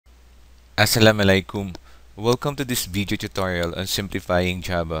Assalamualaikum. Welcome to this video tutorial on simplifying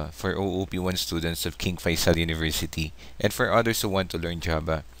Java for OOP1 students of King Faisal University and for others who want to learn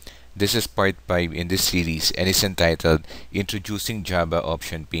Java. This is part 5 in this series and is entitled Introducing Java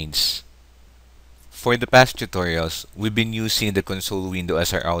Option Panes. For the past tutorials, we've been using the console window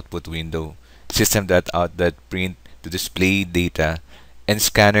as our output window, system.out.print to display data, and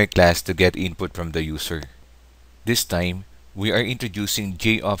scanner class to get input from the user. This time, we are introducing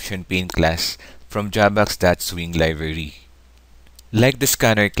JOptionPane class from javax.swing library. Like the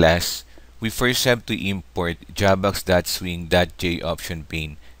scanner class, we first have to import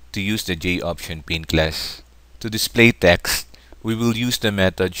javax.swing.JOptionPane to use the JOptionPane class. To display text, we will use the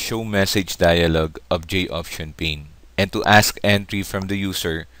method showMessageDialog of JOptionPane. And to ask entry from the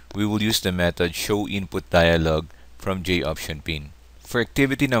user, we will use the method showInputDialog from JOptionPane. For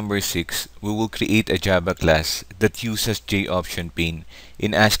activity number 6, we will create a Java class that uses JOptionPane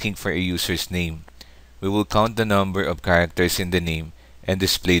in asking for a user's name. We will count the number of characters in the name and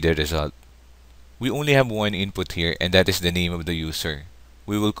display the result. We only have one input here, and that is the name of the user.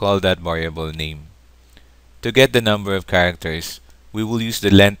 We will call that variable name. To get the number of characters, we will use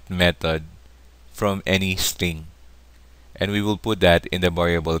the length method from any string, and we will put that in the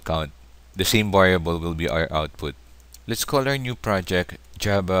variable count. The same variable will be our output. Let's call our new project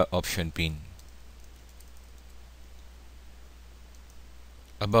Java OptionPane.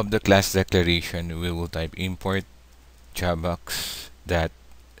 Above the class declaration, we will type import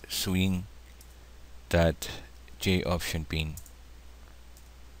javax.swing.JOptionPane.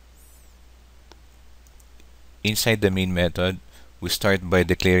 Inside the main method, we start by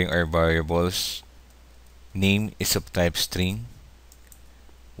declaring our variables. Name is of type string,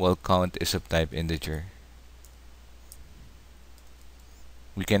 while count is of type integer.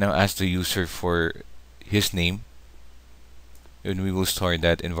 We can now ask the user for his name, and we will store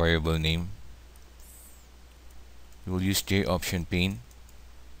that in variable name. We will use JOptionPane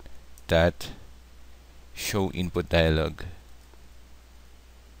that show input dialog.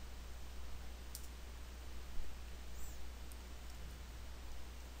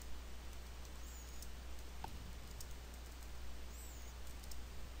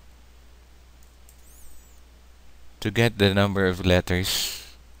 To get the number of letters,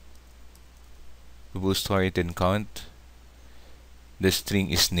 we will store it in count. The string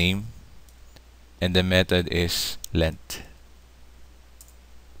is name, and the method is length.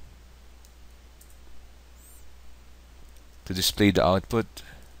 To display the output,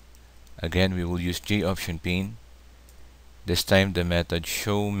 again we will use JOptionPane. This time the method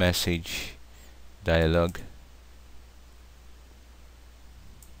showMessageDialog.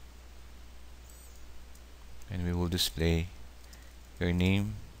 And we will display your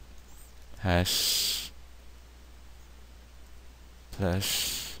name has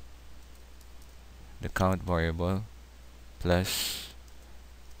plus the count variable plus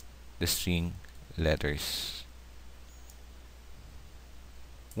the string letters.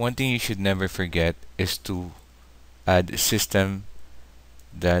 One thing you should never forget is to add system.exit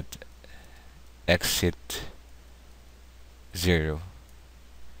 0.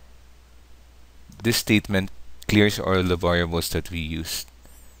 This statement clears all the variables that we used.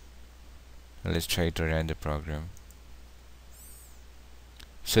 Let's try to run the program.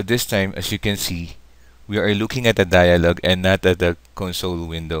 So this time, as you can see, we are looking at a dialog and not at the console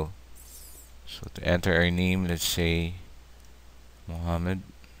window. So to enter our name, let's say Mohammed.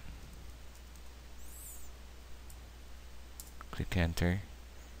 Click enter.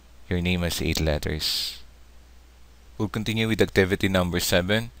 Your name has 8 letters. We'll continue with activity number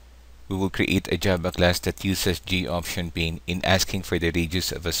 7. We will create a Java class that uses JOptionPane in asking for the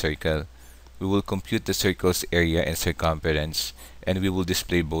radius of a circle. We will compute the circle's area and circumference, and we will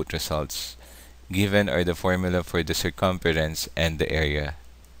display both results. Given are the formula for the circumference and the area.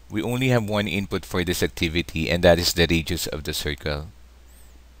 We only have one input for this activity, and that is the radius of the circle.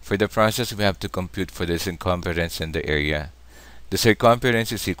 For the process, we have to compute for the circumference and the area. The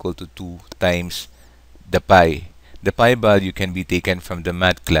circumference is equal to 2 times the pi. The pi value can be taken from the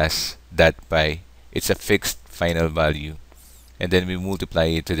math class .pi. It's a fixed final value. And then we multiply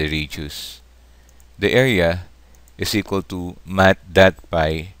it to the radius. The area is equal to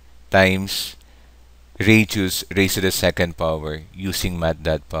Math.pi times radius raised to the second power using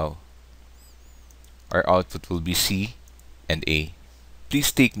Math.pow. Our output will be C and A.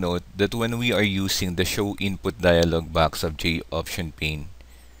 Please take note that when we are using the show input dialog box of JOptionPane,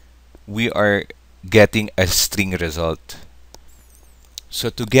 we are getting a string result. So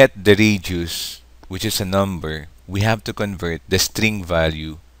to get the radius, which is a number, we have to convert the string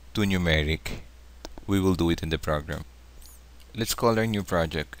value to numeric. We will do it in the program. Let's call our new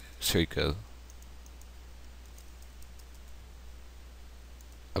project circle.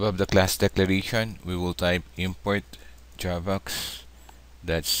 Above the class declaration, we will type import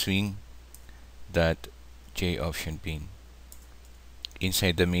javax.swing.JOptionPane.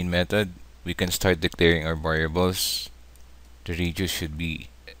 Inside the main method, we can start declaring our variables. The radius should be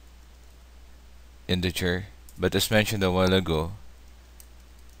integer, but as mentioned a while ago,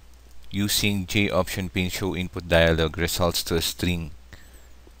 using JOptionPane show input dialog results to a string.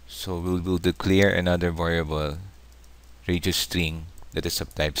 So we will declare another variable, radius string, that is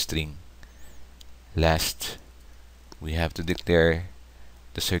of type string. Last, we have to declare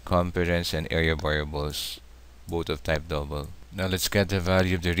the circumference and area variables, both of type double. Now let's get the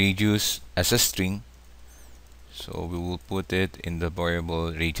value of the radius as a string. So we will put it in the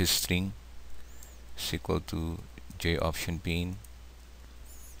variable radius string is equal to JOptionPane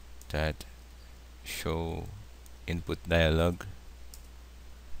that show input dialog.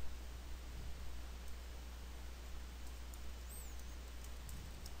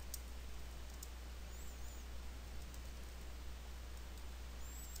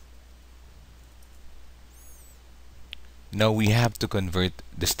 Now we have to convert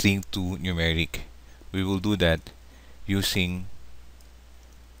the string to numeric. We will do that using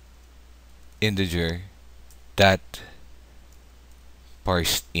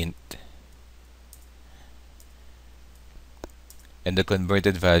Integer.parseInt. And the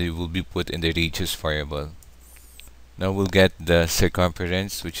converted value will be put in the radius variable. Now we'll get the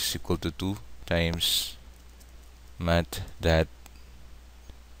circumference, which is equal to 2 times Math.PI.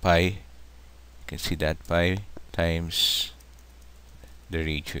 You can see that pi times the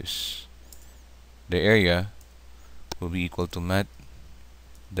radius. The area will be equal to Math.PI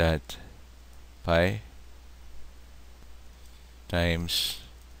times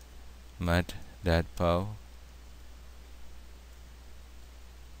Math.pow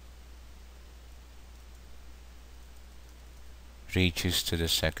radius to the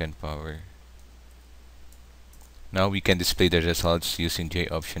second power. Now we can display the results using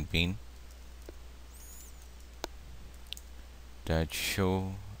JOptionPane that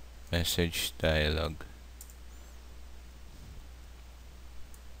show message dialog.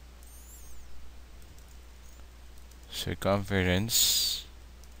 Circumference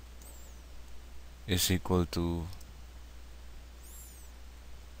is equal to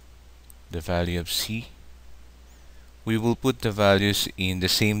the value of C. We will put the values in the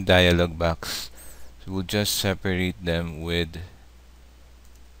same dialog box. So we'll just separate them with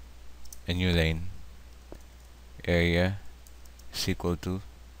a new line. Area is equal to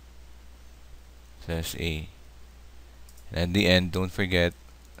slash A. And at the end, don't forget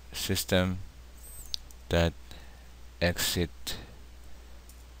system.exit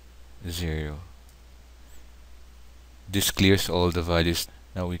 0. This clears all the values.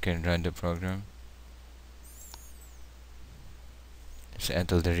 Now we can run the program. Let's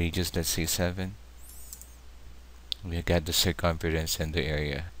enter the radius, let's say 7. We got the circumference and the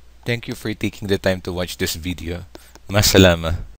area. Thank you for taking the time to watch this video. Masalama.